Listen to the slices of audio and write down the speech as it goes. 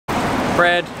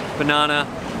Bread, banana,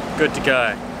 good to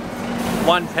go.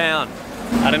 £1.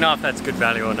 I don't know if that's good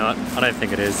value or not. I don't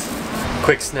think it is.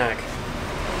 Quick snack.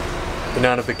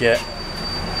 Banana baguette.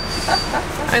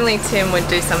 Only Tim would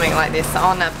do something like this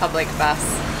on a public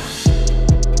bus.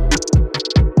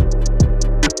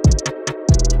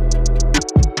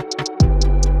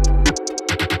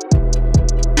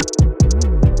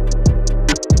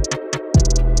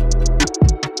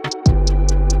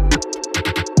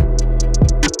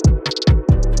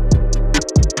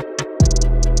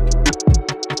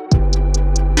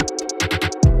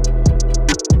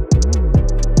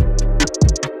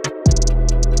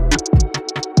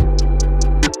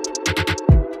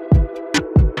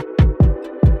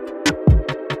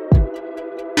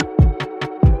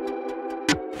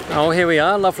 Oh, here we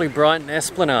are, lovely Brighton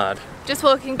Esplanade. Just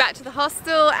walking back to the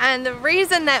hostel, and the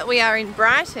reason that we are in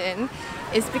Brighton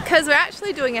is because we're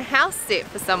actually doing a house sit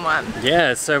for someone.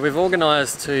 Yeah, so we've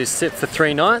organised to sit for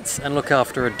 3 nights and look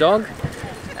after a dog,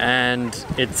 and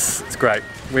it's great.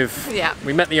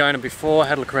 We met the owner before,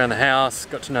 had a look around the house,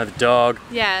 got to know the dog.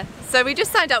 Yeah, so we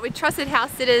just signed up with Trusted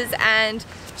House Sitters, and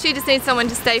she just needs someone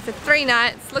to stay for 3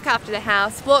 nights, look after the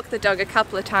house, walk the dog a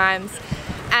couple of times,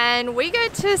 and we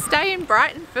get to stay in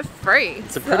Brighton for free.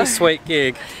 It's a pretty sweet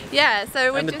gig. Yeah,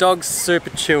 so the dog's super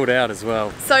chilled out as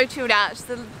well. So chilled out, she's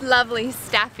a lovely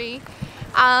staffy.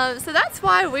 So that's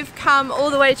why we've come all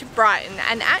the way to Brighton,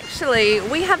 and actually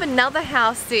we have another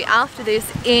house sit after this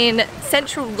in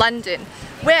central London,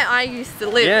 where I used to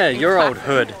live. Yeah, your old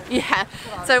hood. Yeah,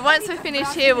 so once we're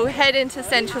finished here we'll head into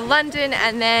central London,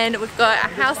 and then we've got a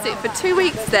house sit for 2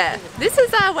 weeks there. This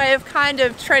is our way of kind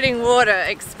of treading water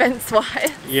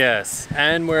expense-wise. Yes,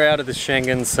 and we're out of the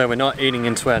Schengen, so we're not eating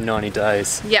into our 90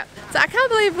 days. Yep, so I can't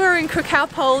believe we were in Cookow,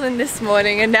 Poland this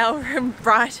morning, and now we're in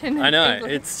Brighton. I know,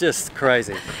 England. it's just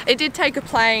crazy. It did take a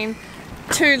plane,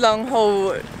 2 long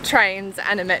haul trains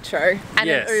and a metro and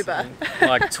an Uber.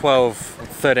 Like 12,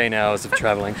 13 hours of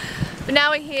travelling. But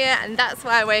now we're here, and that's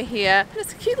why we're here.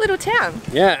 It's a cute little town.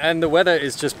 Yeah, and the weather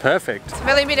is just perfect. We've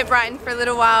only been at Brighton for a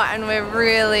little while and we're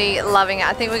really loving it.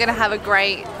 I think we're going to have a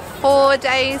great 4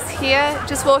 days here,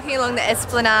 just walking along the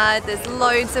Esplanade. There's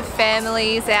loads of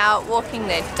families out walking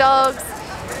their dogs.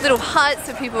 Little huts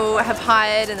that people have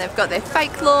hired, and they've got their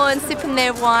fake lawn, sipping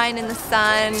their wine in the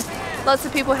sun. Lots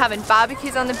of people having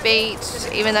barbecues on the beach,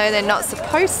 even though they're not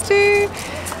supposed to.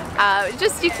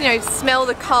 Just, you can smell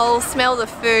the coal, smell the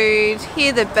food,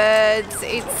 hear the birds.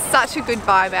 It's such a good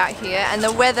vibe out here, and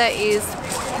the weather is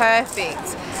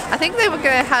perfect. I think that we're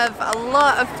going to have a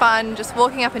lot of fun just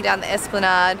walking up and down the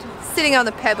Esplanade, sitting on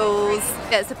the pebbles.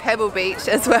 Yeah, it's a pebble beach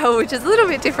as well, which is a little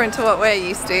bit different to what we're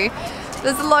used to.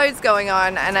 There's loads going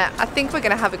on, and I think we're going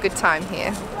to have a good time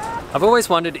here. I've always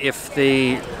wondered if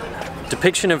the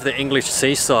depiction of the English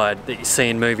seaside that you see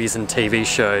in movies and TV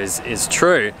shows is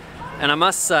true. And I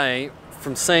must say,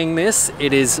 from seeing this,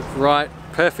 it is right,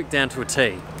 perfect down to a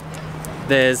T.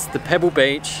 There's the pebble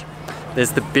beach,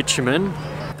 there's the bitumen,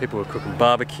 people are cooking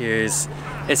barbecues.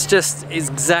 It's just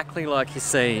exactly like you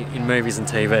see in movies and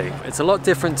TV. It's a lot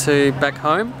different to back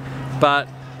home, but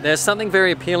there's something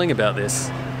very appealing about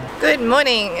this. Good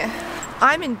morning.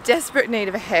 I'm in desperate need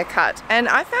of a haircut, and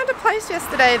I found a place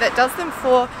yesterday that does them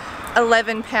for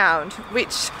 £11,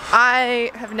 which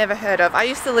I have never heard of. I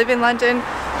used to live in London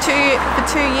for 2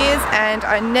 years, and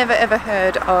I never ever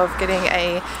heard of getting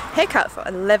a haircut for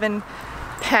 £11.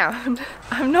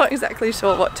 I'm not exactly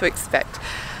sure what to expect,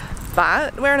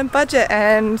 but we're on a budget,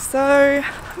 and so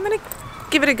I'm gonna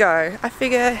give it a go. I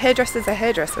figure hairdresser's a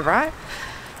hairdresser, right?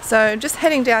 So just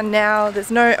heading down now.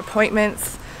 There's no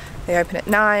appointments. They open at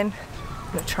 9.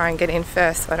 I'm gonna try and get in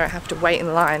first so I don't have to wait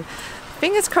in line.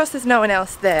 Fingers crossed there's no one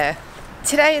else there.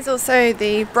 Today is also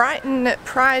the Brighton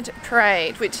Pride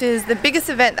Parade, which is the biggest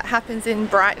event that happens in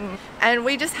Brighton, and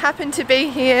we just happen to be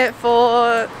here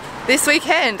for this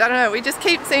weekend. I don't know, we just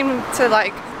keep seeming to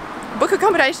like book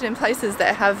accommodation in places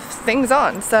that have things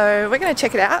on, so we're going to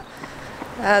check it out.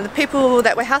 The people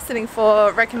that we're house sitting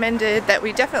for recommended that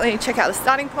we definitely check out the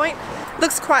starting point.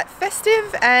 Looks quite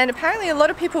festive, and apparently a lot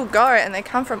of people go, and they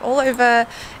come from all over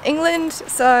England,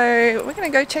 so we're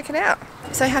going to go check it out.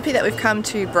 I'm so happy that we've come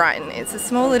to Brighton. It's a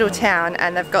small little town,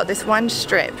 and they've got this one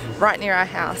strip right near our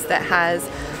house that has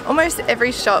almost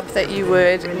every shop that you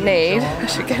would need. I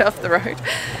should get off the road.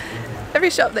 Every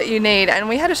shop that you need, and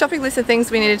we had a shopping list of things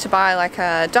we needed to buy, like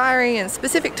a diary and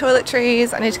specific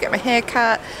toiletries. I need to get my hair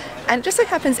cut, and it just so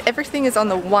happens everything is on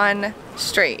the one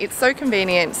street. It's so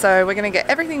convenient, so we're going to get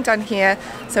everything done here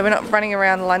so we're not running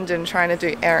around London trying to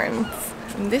do errands.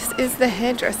 And this is the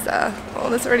hairdresser. Oh,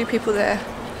 there's already people there.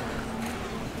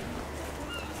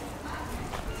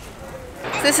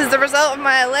 So this is the result of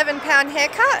my 11-pound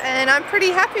haircut, and I'm pretty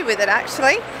happy with it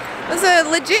actually. It was a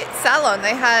legit salon.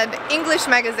 They had English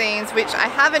magazines, which I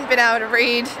haven't been able to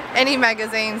read any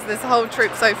magazines this whole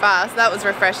trip so far, so that was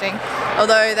refreshing.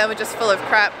 Although they were just full of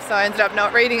crap, so I ended up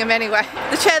not reading them anyway.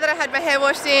 The chair that I had my hair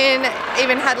washed in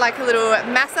even had like a little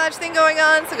massage thing going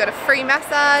on, so I got a free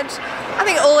massage. I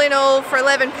think all in all, for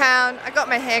 11 pounds, I got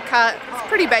my hair cut. It's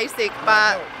pretty basic,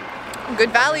 but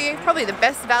good value. Probably the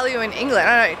best value in England.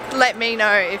 I don't know, let me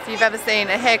know if you've ever seen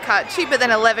a haircut cheaper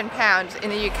than 11 pounds in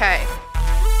the UK.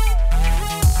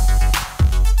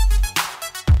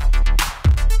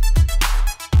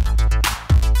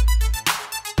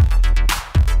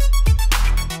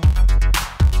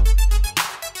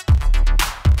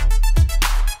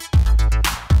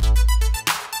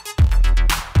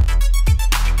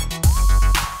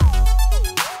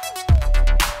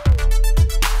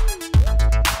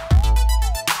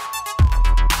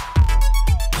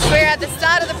 We're at the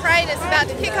start of the parade. It's about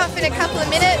to kick off in a couple of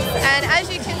minutes, and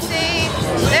as you can see,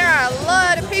 there are a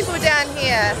lot of people down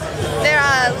here. There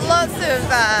are lots of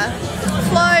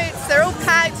floats, they're all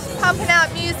packed, pumping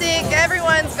out music,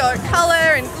 everyone's got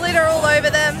colour and glitter all over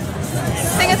them.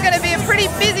 I think it's going to be a pretty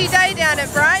busy day down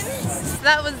at Brighton. So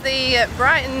that was the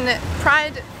Brighton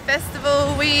Pride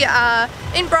Festival. We are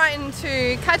in Brighton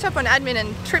to catch up on admin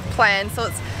and trip plans, so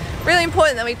it's really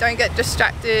important that we don't get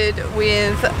distracted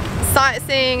with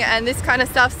sightseeing and this kind of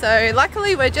stuff. So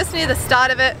luckily we're just near the start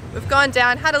of it. We've gone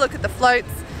down, had a look at the floats.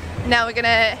 Now we're gonna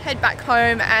head back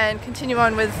home and continue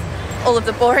on with all of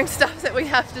the boring stuff that we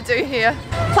have to do here.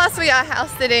 Plus we are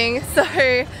house sitting, so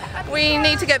we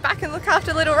need to get back and look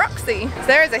after little Roxy. So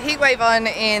there is a heat wave on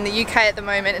in the UK at the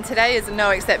moment, and today is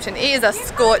no exception. It is a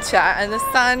scorcher and the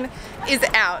sun is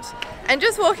out. And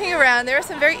just walking around, there are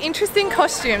some very interesting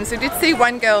costumes. We did see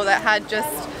one girl that had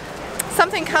just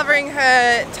something covering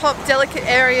her top delicate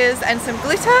areas and some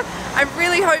glitter. I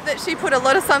really hope that she put a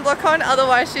lot of sunblock on,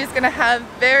 otherwise she's going to have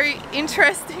very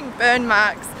interesting burn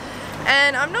marks.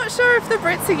 And I'm not sure if the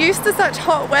Brits are used to such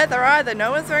hot weather either.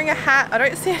 No one's wearing a hat. I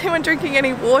don't see anyone drinking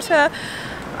any water.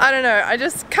 I don't know, I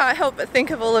just can't help but think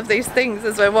of all of these things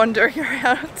as we're wandering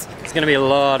around. It's going to be a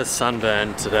lot of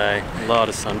sunburn today, a lot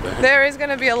of sunburn. There is going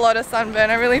to be a lot of sunburn.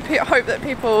 I really hope that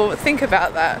people think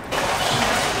about that.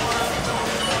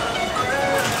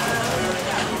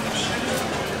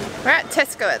 We're at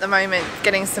Tesco at the moment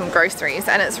getting some groceries,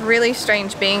 and it's really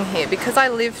strange being here because I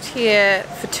lived here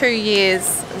for 2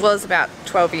 years, was about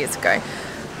 12 years ago.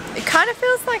 It kind of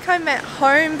feels like I'm at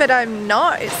home, but I'm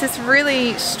not. It's this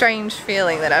really strange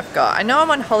feeling that I've got. I know I'm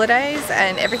on holidays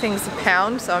and everything's a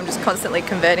pound, so I'm just constantly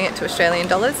converting it to Australian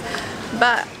dollars.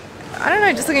 But I don't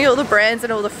know, just looking at all the brands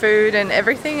and all the food and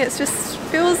everything, it just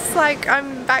feels like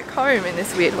I'm back home in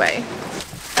this weird way.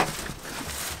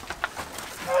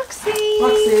 Roxy!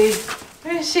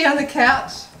 Where is she on the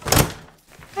couch?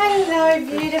 Hello,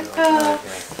 beautiful.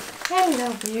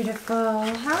 Hello, beautiful.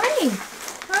 Hi.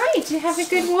 Hi, did you have a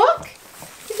good walk?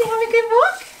 Did you have a good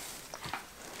walk?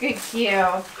 Good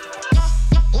girl.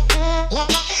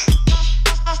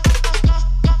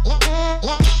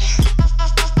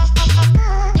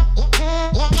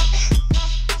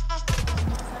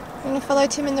 I'm going to follow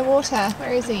Tim in the water.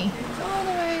 Where is he? All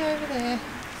the way over there.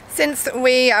 Since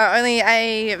we are only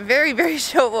a very, very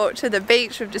short walk to the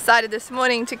beach, we've decided this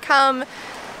morning to come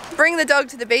bring the dog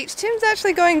to the beach. Tim's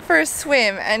actually going for a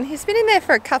swim and he's been in there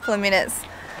for a couple of minutes.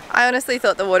 I honestly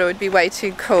thought the water would be way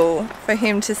too cool for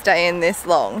him to stay in this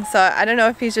long. So I don't know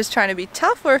if he's just trying to be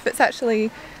tough or if it's actually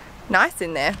nice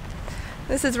in there.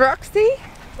 This is Roxy.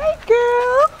 Hey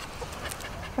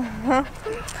girl.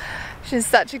 She's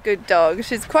such a good dog.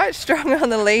 She's quite strong on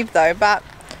the lead though, but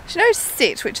she knows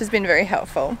sit, which has been very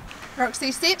helpful.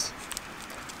 Roxy, sit.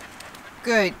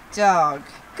 Good dog.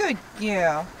 Good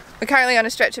girl. We're currently on a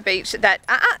stretch of beach that,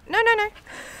 no.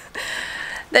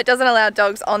 That doesn't allow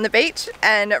dogs on the beach,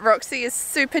 and Roxy is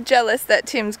super jealous that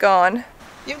Tim's gone.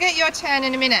 You'll get your turn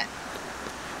in a minute.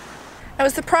 It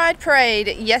was the Pride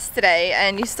Parade yesterday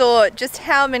and you saw just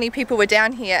how many people were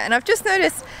down here, and I've just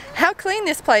noticed how clean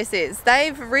this place is.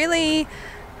 They've really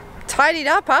tidied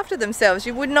up after themselves.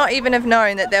 You would not even have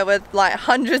known that there were like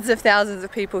hundreds of thousands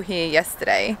of people here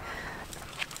yesterday.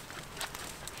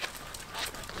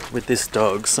 With this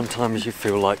dog, sometimes you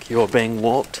feel like you're being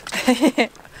walked.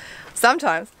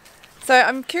 Sometimes. So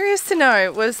I'm curious to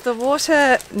know, was the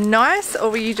water nice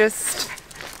or were you just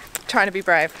trying to be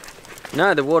brave?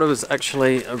 No, the water was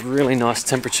actually a really nice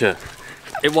temperature.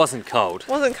 It wasn't cold.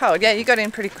 Wasn't cold, yeah, you got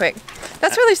in pretty quick.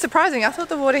 That's really surprising. I thought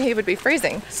the water here would be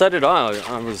freezing. So did I.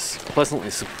 I was pleasantly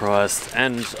surprised.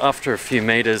 And after a few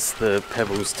metres, the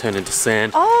pebbles turned into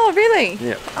sand. Oh, really?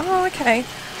 Yeah. Oh, okay.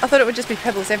 I thought it would just be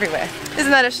pebbles everywhere. Isn't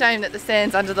that a shame that the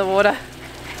sand's under the water?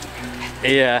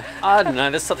 Yeah, I don't know.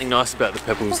 There's something nice about the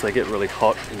pebbles. They get really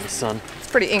hot in the sun.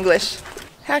 It's pretty English.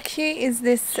 How cute is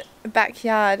this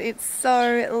backyard? It's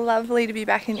so lovely to be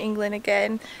back in England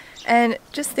again. And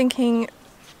just thinking,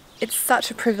 it's such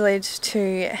a privilege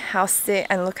to house sit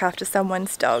and look after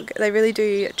someone's dog. They really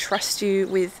do trust you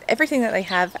with everything that they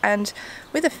have and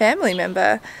with a family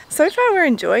member. So far we're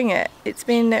enjoying it. It's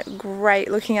been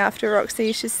great looking after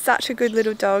Roxy. She's such a good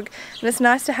little dog, and it's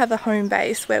nice to have a home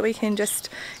base where we can just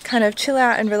kind of chill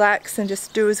out and relax and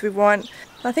just do as we want.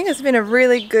 I think it's been a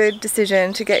really good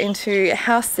decision to get into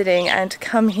house sitting and to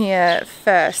come here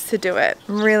first to do it.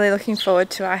 I'm really looking forward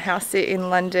to our house sit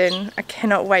in London. I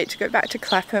cannot wait to go back to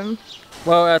Clapham.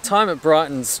 Well, our time at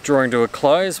Brighton's drawing to a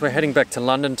close. We're heading back to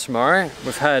London tomorrow.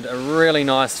 We've had a really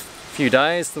nice few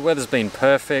days. The weather's been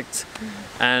perfect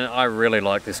and I really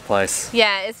like this place.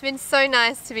 Yeah, it's been so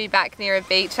nice to be back near a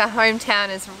beach. Our hometown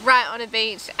is right on a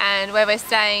beach, and where we're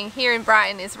staying here in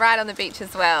Brighton is right on the beach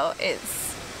as well. It's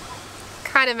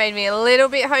kind of made me a little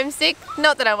bit homesick.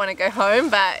 Not that I want to go home,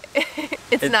 but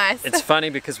it's nice. It's funny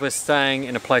because we're staying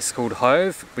in a place called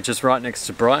Hove, which is right next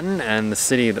to Brighton, and the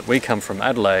city that we come from,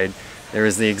 Adelaide, there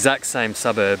is the exact same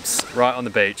suburbs right on the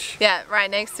beach. Yeah,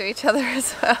 right next to each other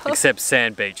as well. Except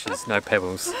sand beaches, no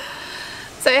pebbles.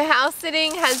 So house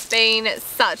sitting has been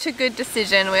such a good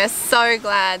decision. We're so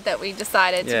glad that we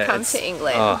decided to come to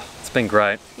England. Oh, it's been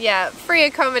great. Yeah, free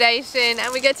accommodation,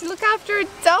 and we get to look after a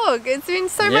dog. It's been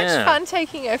so much fun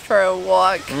taking her for a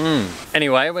walk.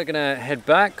 Anyway, we're gonna head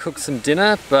back, cook some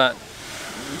dinner, but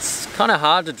it's kind of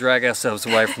hard to drag ourselves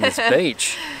away from this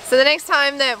beach. So the next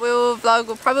time that we'll vlog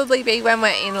will probably be when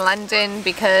we're in London,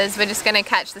 because we're just gonna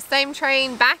catch the same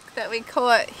train back that we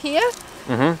caught here.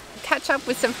 Catch up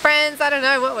with some friends. I don't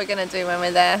know what we're gonna do when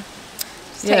we're there.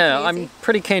 Yeah, I'm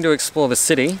pretty keen to explore the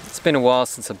city. It's been a while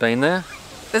since I've been there.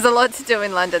 There's a lot to do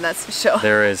in London, that's for sure.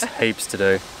 There is heaps to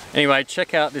do. Anyway,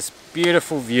 check out this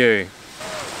beautiful view.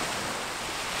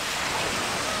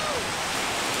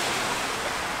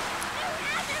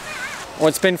 Well,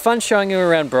 it's been fun showing you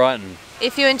around Brighton.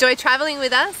 If you enjoy traveling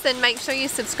with us, then make sure you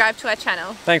subscribe to our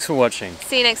channel. Thanks for watching.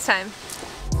 See you next time.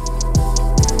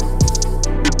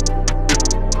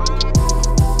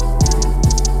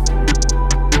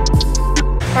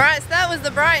 Alright, so that was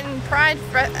the Brighton Pride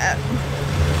Festival.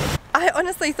 I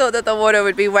honestly thought that the water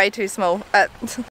would be way too small.